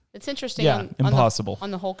it though. It's interesting. Yeah, on impossible.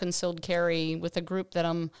 on the whole concealed carry with a group that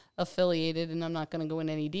I'm affiliated, and I'm not going to go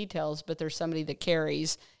into any details, but there's somebody that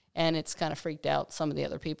carries, and it's kind of freaked out some of the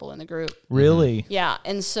other people in the group. Really? Yeah,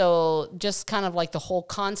 and so just kind of like the whole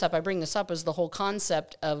concept, I bring this up, is the whole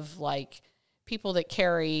concept of like people that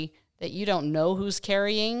carry that you don't know who's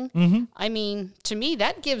carrying. Mm-hmm. I mean, to me,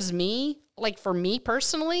 that gives me, like for me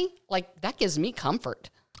personally, like that gives me comfort.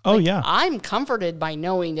 Oh, yeah. I'm comforted by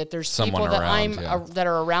knowing that there's Someone people that around, yeah. that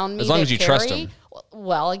are around me. As long that as you carry. trust 'em.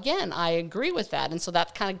 Well, again, I agree with that, and so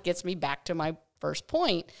that kind of gets me back to my first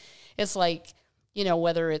point. It's like, you know,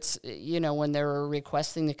 whether it's, you know, when they're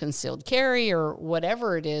requesting the concealed carry or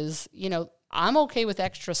whatever it is, you know, I'm okay with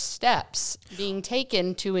extra steps being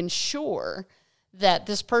taken to ensure that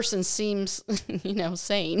this person seems, you know,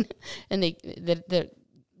 sane, and they're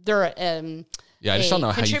Yeah, I just don't know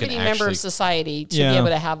how you can contributing member actually. of society to Yeah. be able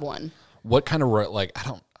to have one. What kind of like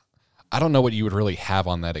I don't know what you would really have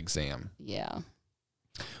on that exam. Yeah.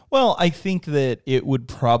 Well, I think that it would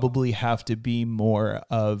probably have to be more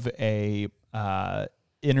of a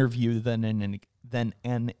interview than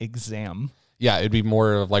an exam. Yeah, it'd be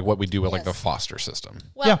more of like what we do with like the Yes. foster system.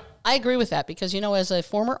 Well, Yeah. I agree with that because, you know, as a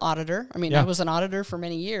former auditor, I mean, Yeah. I was an auditor for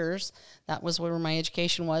many years. That was where my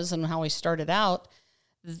education was and how I started out.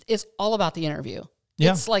 It's all about the interview.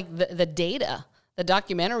 Yeah. It's like the data, the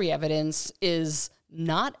documentary evidence is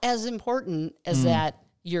not as important as that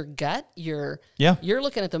your gut, you're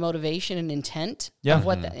looking at the motivation and intent Yeah. of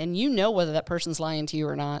what, and you know whether that person's lying to you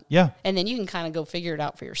or not. Yeah. And then you can kind of go figure it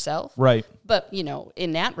out for yourself. Right. But, you know,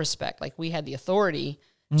 in that respect, like we had the authority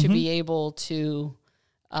to be able to,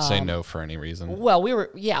 Say no for any reason. well, we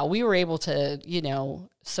were able to, you know,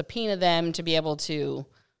 subpoena them to be able to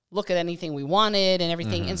look at anything we wanted and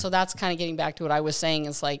everything. And so that's kind of getting back to what I was saying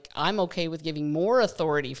is like, I'm okay with giving more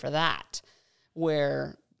authority for that,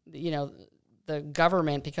 where, you know, the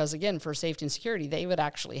government, because again, for safety and security, they would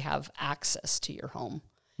actually have access to your home.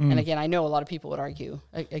 And again, I know a lot of people would argue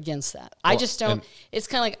against that. I just don't, it's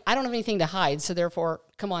kind of like, I don't have anything to hide. So therefore,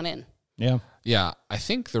 come on in. Yeah. Yeah, I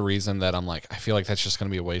think the reason that I'm like I feel like that's just going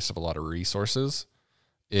to be a waste of a lot of resources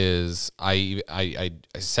is I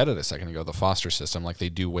said it a second ago, the foster system, like they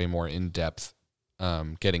do way more in depth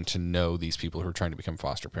getting to know these people who are trying to become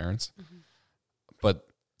foster parents. But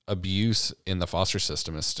abuse in the foster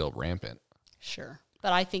system is still rampant. Sure.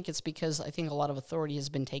 But I think it's because I think a lot of authority has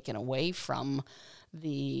been taken away from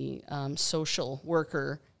the social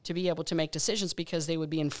worker to be able to make decisions because they would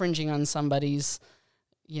be infringing on somebody's,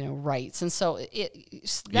 you know, rights. And so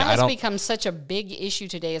that has become such a big issue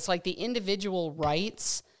today. It's like the individual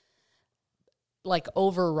rights like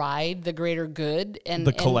override the greater good and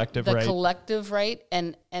The collective right. The collective right.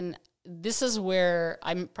 And this is where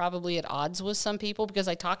I'm probably at odds with some people because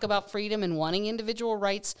I talk about freedom and wanting individual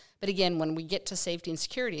rights. But again, when we get to safety and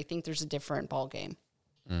security, I think there's a different ballgame.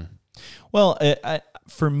 Well,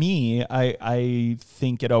 for me, I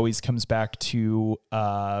think it always comes back to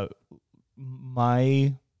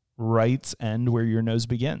my rights end where your nose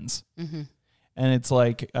begins. Mm-hmm. And it's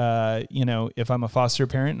like, you know, if I'm a foster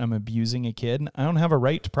parent and I'm abusing a kid, I don't have a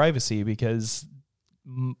right to privacy because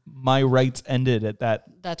my rights ended at that.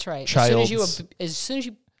 That's right. Child's, As soon as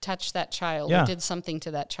you touch that child, Yeah. or did something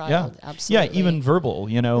to that child. Yeah. Absolutely. Yeah, even verbal,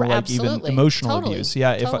 you know, like even Absolutely. emotional Totally. abuse.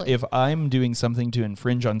 Yeah, Totally. if I'm doing something to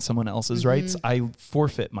infringe on someone else's rights, I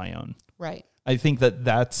forfeit my own. Right. I think that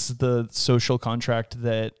that's the social contract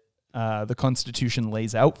that the Constitution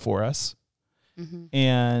lays out for us.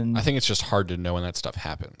 And I think it's just hard to know when that stuff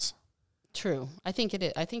happens. True. I think it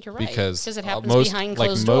is. I think you're right. Because it happens behind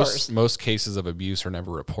closed doors. Most cases of abuse are never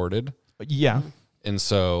reported. yeah, And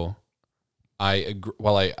so I agree,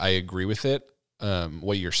 while I agree with it,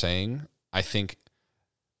 what you're saying, I think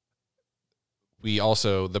we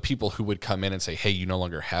also, the people who would come in and say, hey, you no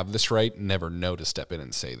longer have this right, never know to step in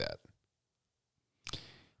and say that.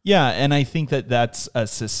 yeah, and I think that that's a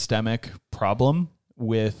systemic problem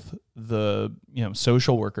with the, you know,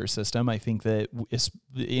 social worker system. I think that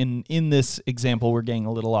in this example, we're getting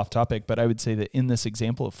a little off topic, but I would say that in this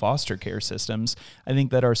example of foster care systems, I think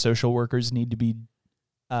that our social workers need to be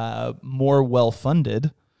more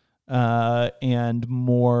well-funded and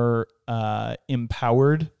more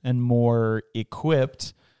empowered and more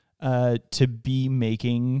equipped to be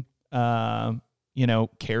making,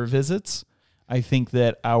 care visits. I think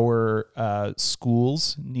that our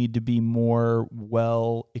schools need to be more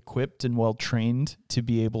well-equipped and well-trained to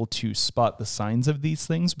be able to spot the signs of these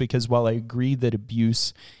things, because while I agree that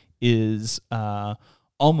abuse is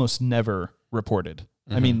almost never reported.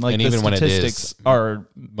 I mean, like, and the even when it statistics is, are...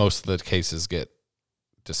 most of the cases get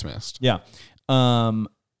dismissed. Yeah.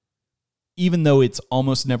 Even though it's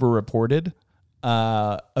almost never reported,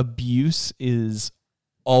 abuse is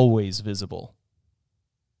always visible.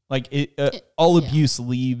 Like, all abuse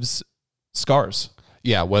leaves scars.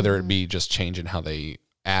 Yeah, whether it be just changing how they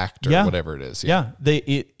act or whatever it is. Yeah,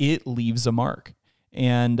 it leaves a mark.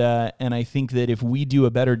 And I think that if we do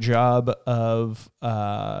a better job of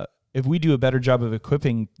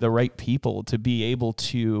equipping the right people to be able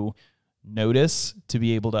to notice, to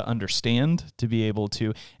be able to understand, to be able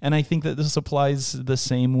to, and I think that this applies the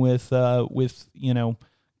same with gun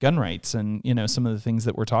rights and some of the things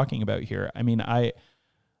that we're talking about here. I mean, I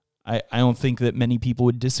don't think that many people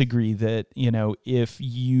would disagree that if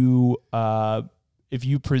you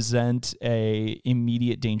present a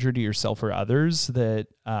immediate danger to yourself or others, that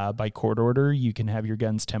by court order you can have your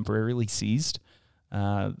guns temporarily seized.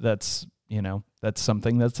 That's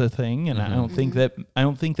something that's a thing, and I don't think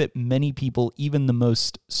that many people, even the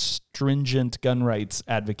most stringent gun rights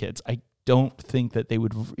advocates, I don't think that they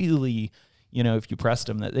would really, if you pressed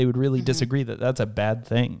them, that they would really disagree that that's a bad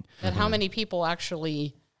thing. And how many people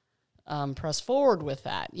actually press forward with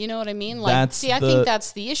that? You know what I mean? Like, I think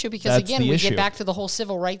that's the issue, because again, we get back to the whole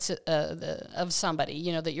civil rights of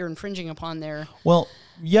somebody, that you're infringing upon their. Well,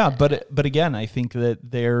 yeah, but again, I think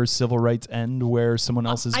that their civil rights end where someone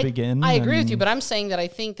else's begin. I agree with you, but I'm saying that I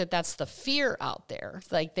think that that's the fear out there.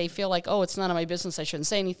 Like, they feel like, oh, it's none of my business, I shouldn't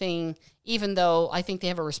say anything, even though I think they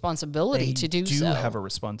have a responsibility to do so. They do have a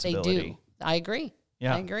responsibility. They do. I agree.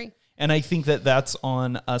 Yeah. I agree. And I think that that's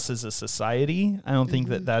on us as a society. I don't think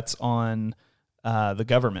that that's on the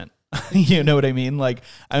government. You know what I mean? Like,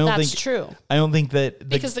 I don't think that's true. I don't think that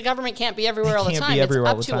because the government can't be everywhere all the time. It's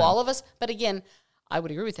up to all of us. But again, I would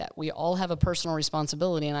agree with that. We all have a personal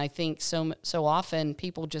responsibility, and I think so often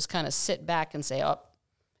people just kind of sit back and say, "Oh,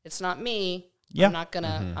 it's not me. Yeah. I'm not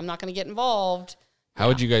gonna get involved." How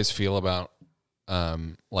would you guys feel about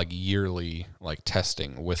like yearly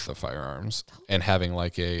testing with the firearms and having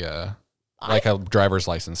like a driver's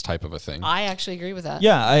license type of a thing? I actually agree with that.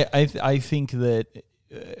 Yeah, I think that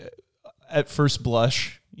at first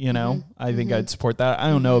blush, I think I'd support that. I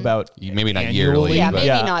don't know about maybe not annually. yearly. Yeah, maybe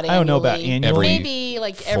not annually. I don't know about annually. Maybe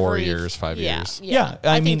like every 4 years, 5 years. Yeah.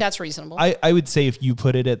 I think that's reasonable. I would say if you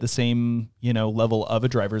put it at the same level of a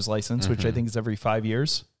driver's license, which I think is every 5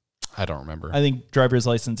 years. I don't remember. I think driver's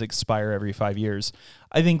license expire every 5 years.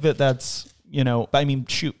 I think that's,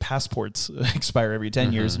 passports expire every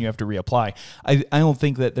 10 years and you have to reapply. I don't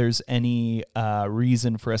think that there's any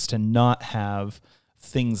reason for us to not have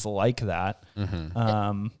things like that.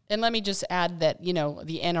 And let me just add that,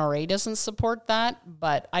 the NRA doesn't support that,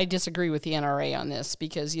 but I disagree with the NRA on this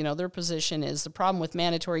because, their position is the problem with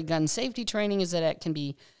mandatory gun safety training is that it can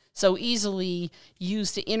be so easily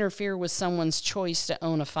used to interfere with someone's choice to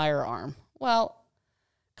own a firearm. Well,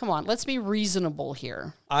 come on, let's be reasonable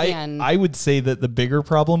here. I would say that the bigger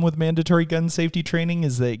problem with mandatory gun safety training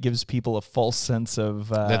is that it gives people a false sense of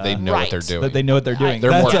that they know what they're doing. That they know what they're doing.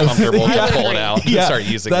 They're more comfortable to pull it out and start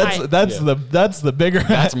using it. That's the bigger.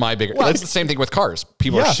 That's my bigger. That's the same thing with cars.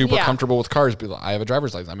 People are super comfortable with cars. People, I have a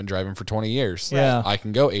driver's license. I've been driving for 20 years. Yeah. I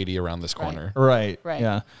can go 80 around this corner. Right.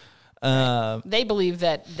 Yeah. They believe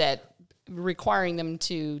that requiring them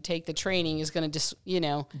to take the training is going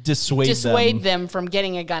to dissuade them from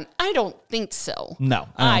getting a gun. I don't think so. No,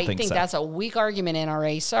 I don't think so. That's a weak argument,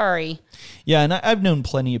 NRA. Sorry. Yeah, and I've known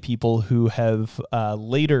plenty of people who have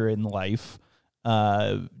later in life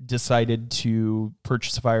decided to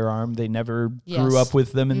purchase a firearm. They never grew up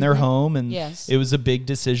with them in their home, and it was a big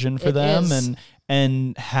decision for them.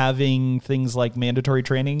 And having things like mandatory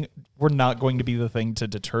training were not going to be the thing to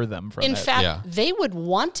deter them from it. In fact, they would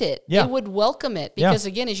want it. Yeah. They would welcome it because,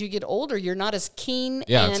 again, as you get older, you're not as keen.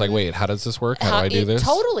 Yeah, it's like, wait, how does this work? How do I do this?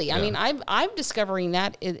 Totally. Yeah. I mean, I'm discovering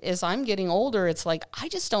that as I'm getting older, it's like I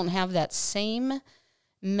just don't have that same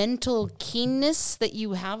mental keenness that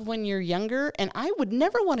you have when you're younger. And I would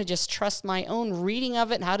never want to just trust my own reading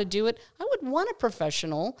of it and how to do it. I would want a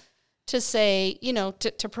professional to say,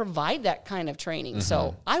 to provide that kind of training.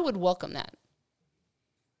 So I would welcome that.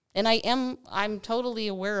 And I'm totally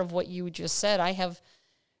aware of what you just said. I have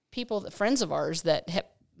friends of ours that have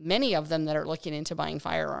many of them that are looking into buying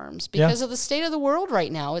firearms because of the state of the world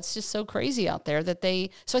right now. It's just so crazy out there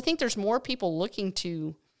so I think there's more people looking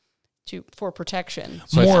for protection.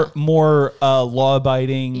 So more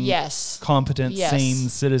law-abiding, competent, Yes. sane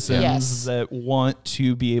citizens that want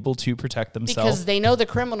to be able to protect themselves. Because they know the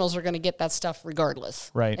criminals are going to get that stuff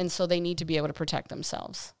regardless. Right. And so they need to be able to protect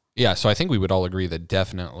themselves. Yeah, so I think we would all agree that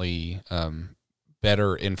definitely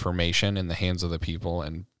better information in the hands of the people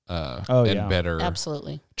and better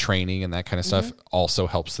Absolutely. training and that kind of stuff also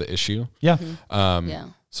helps the issue. Yeah.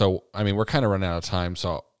 So, I mean, we're kind of running out of time,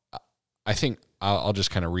 so I think I'll just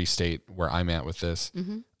kind of restate where I'm at with this.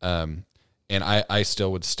 And I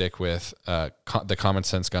still would stick with the common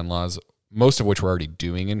sense gun laws, most of which we're already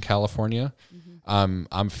doing in California.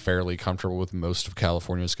 I'm fairly comfortable with most of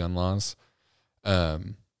California's gun laws.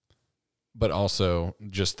 But also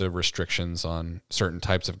just the restrictions on certain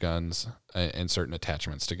types of guns and certain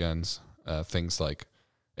attachments to guns, things like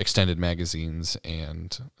extended magazines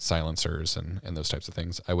and silencers and those types of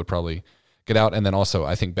things. I would probably get out. And then also,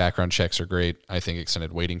 I think background checks are great. I think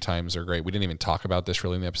extended waiting times are great. We didn't even talk about this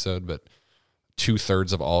really in the episode, but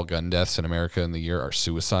 2/3 of all gun deaths in America in the year are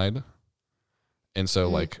suicide. And so,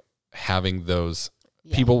 like, having those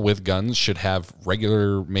people with guns should have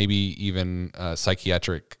regular, maybe even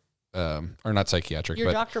psychiatric, or not psychiatric, Your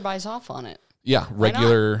but doctor buys off on it. yeah,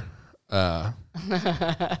 regular. I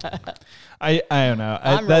don't know.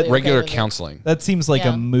 I'm really okay regular with it. counseling. That seems like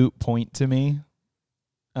Yeah. a moot point to me.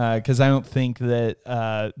 Because I don't think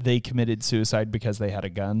that they committed suicide because they had a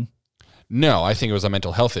gun. No, I think it was a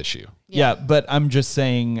mental health issue. Yeah, but I'm just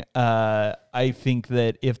saying, I think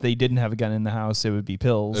that if they didn't have a gun in the house, it would be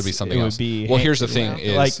pills. It would be something else. Be Well, here's the thing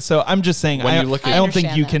is, like, so I'm just saying, when you look at- I don't think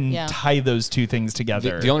I you understand can that, tie those two things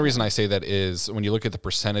together. the only reason I say that is when you look at the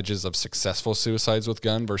percentages of successful suicides with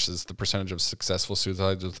gun versus the percentage of successful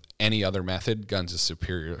suicides with any other method, guns is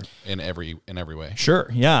superior in every way. Sure.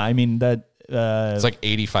 Yeah. I mean, that. It's like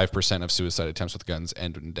 85% of suicide attempts with guns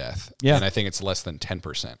end in death. Yeah. And I think it's less than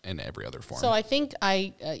 10% in every other form. So I think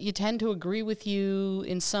you tend to agree with you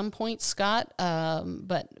in some points, Scott.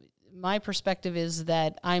 But my perspective is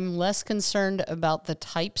that I'm less concerned about the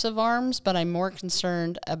types of arms, but I'm more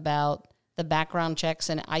concerned about the background checks.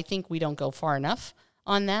 And I think we don't go far enough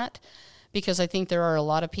on that because I think there are a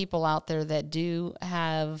lot of people out there that do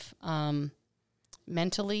have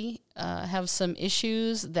mentally have some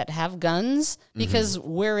issues that have guns because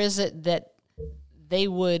where is it that they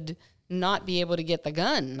would not be able to get the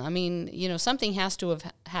gun? I mean, something has to have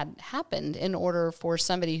had happened in order for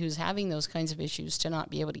somebody who's having those kinds of issues to not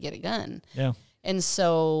be able to get a gun. Yeah. And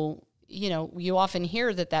so, you often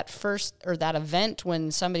hear that first or that event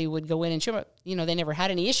when somebody would go in and show up, they never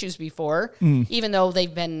had any issues before, even though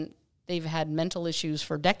they've had mental issues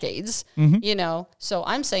for decades, So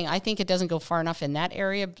I'm saying I think it doesn't go far enough in that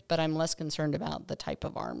area, but I'm less concerned about the type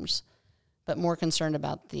of arms, but more concerned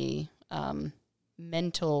about the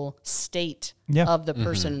mental state of the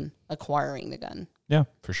person acquiring the gun. Yeah.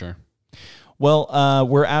 For sure. Well,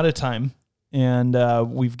 we're out of time, and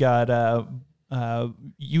we've got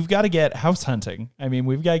you've got to get house hunting. I mean,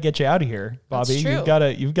 we've got to get you out of here, Bobby. That's true. You've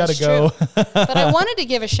got to That's go. But I wanted to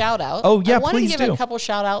give a shout out. Oh, yeah, I wanted please to give do. a couple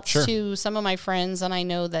shout outs Sure. to some of my friends, and I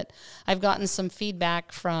know that I've gotten some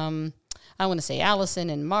feedback from, I want to say Allison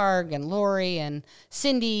and Marg and Lori and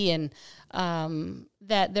Cindy, and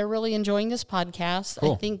that they're really enjoying this podcast.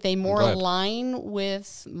 Cool. I think they more glad. align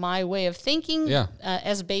with my way of thinking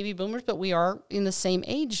as baby boomers, but we are in the same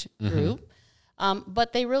age group.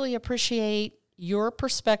 But they really appreciate your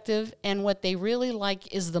perspective, and what they really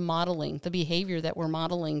like is the modeling, the behavior that we're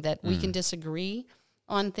modeling, that we can disagree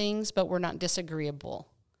on things, but we're not disagreeable.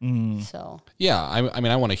 So Yeah. I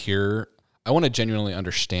mean, I want to genuinely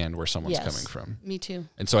understand where someone's yes, coming from. me too.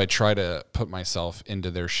 And so I try to put myself into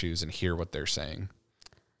their shoes and hear what they're saying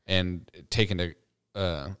and take into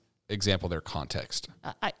example their context.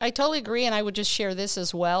 I totally agree, and I would just share this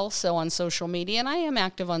as well. So on social media, and I am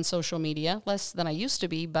active on social media, less than I used to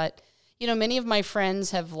be, but many of my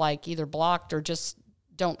friends have either blocked or just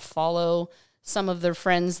don't follow some of their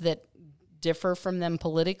friends that differ from them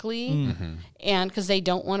politically, and because they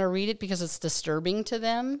don't want to read it because it's disturbing to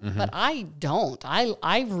them. But I don't.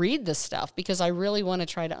 I read this stuff because I really want to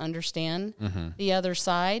try to understand the other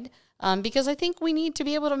side, because I think we need to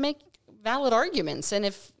be able to make valid arguments. And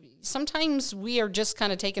if sometimes we are just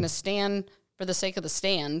kind of taking a stand for the sake of the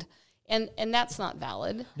stand, and that's not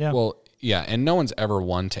valid. Yeah. Well, yeah, and no one's ever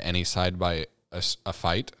won to any side by a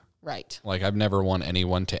fight. Right. Like, I've never won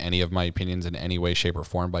anyone to any of my opinions in any way, shape, or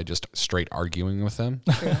form by just straight arguing with them.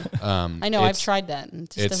 I know, I've tried that, and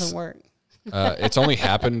it just doesn't work. It's only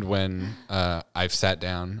happened when I've sat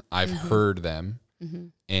down, I've heard them,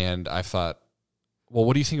 And I thought, well,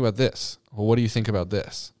 what do you think about this? Well, what do you think about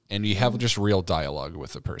this? And you have just real dialogue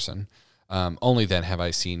with the person. Only then have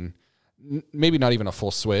I seen maybe not even a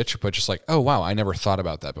full switch, but just like, oh, wow, I never thought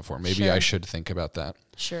about that before. Maybe I should think about that.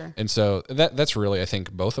 Sure. And so that's really, I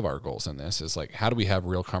think, both of our goals in this is like, how do we have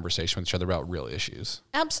real conversation with each other about real issues?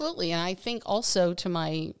 Absolutely. And I think also to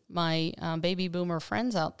my baby boomer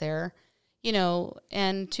friends out there, you know,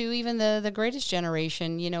 and to even the greatest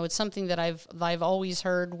generation, you know, it's something that I've always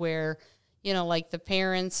heard where, you know, like the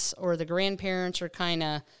parents or the grandparents are kind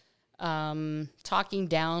of talking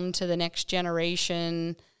down to the next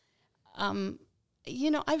generation.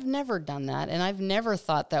 You know, I've never done that, and I've never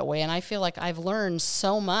thought that way, and I feel like I've learned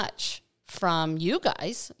so much from you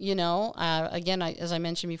guys, you know. Again, as I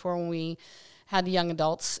mentioned before, when we had young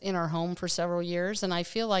adults in our home for several years, and I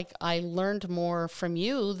feel like I learned more from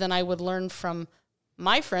you than I would learn from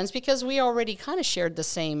my friends because we already kind of shared the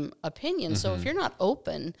same opinion. So if you're not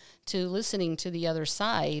open to listening to the other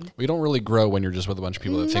side, we don't really grow when you're just with a bunch of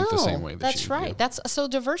people that think the same way that that's you right. do. So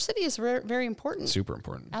diversity is very, very important. Super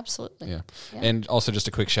important. Absolutely. Yeah. And also just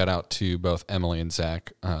a quick shout out to both Emily and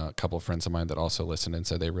Zach, a couple of friends of mine that also listened and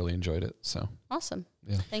said they really enjoyed it. So awesome.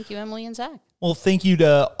 Yeah. Thank you, Emily and Zach. Well, thank you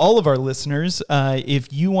to all of our listeners.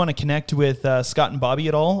 If you want to connect with Scott and Bobby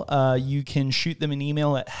at all, you can shoot them an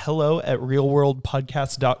email at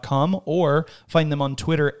hello@realworldpodcast.com or find them on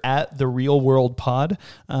Twitter @therealworldpod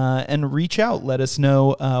and reach out. Let us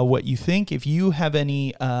know what you think. If you have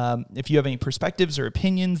any perspectives or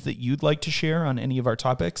opinions that you'd like to share on any of our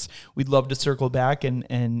topics, we'd love to circle back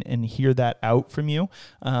and hear that out from you.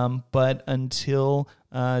 But until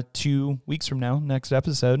 2 weeks from now, next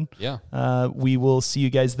episode. Yeah. We will see you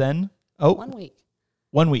guys then. Oh, 1 week.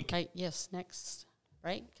 1 week. Right. Yes. Next.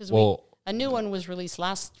 Right. Because a new one was released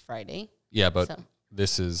last Friday. Yeah, but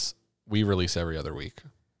we release every other week.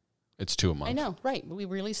 It's 2 a month. I know. Right. We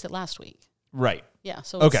released it last week. Right. Yeah.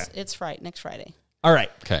 So Okay. It's Friday. Next Friday. All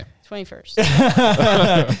right. Okay. 21st.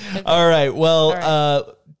 All right. Well, All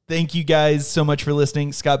right. Thank you guys so much for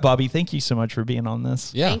listening. Scott, Bobby, thank you so much for being on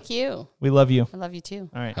this. Yeah. Thank you. We love you. I love you too.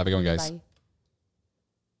 All right. Have a good one, guys. Bye.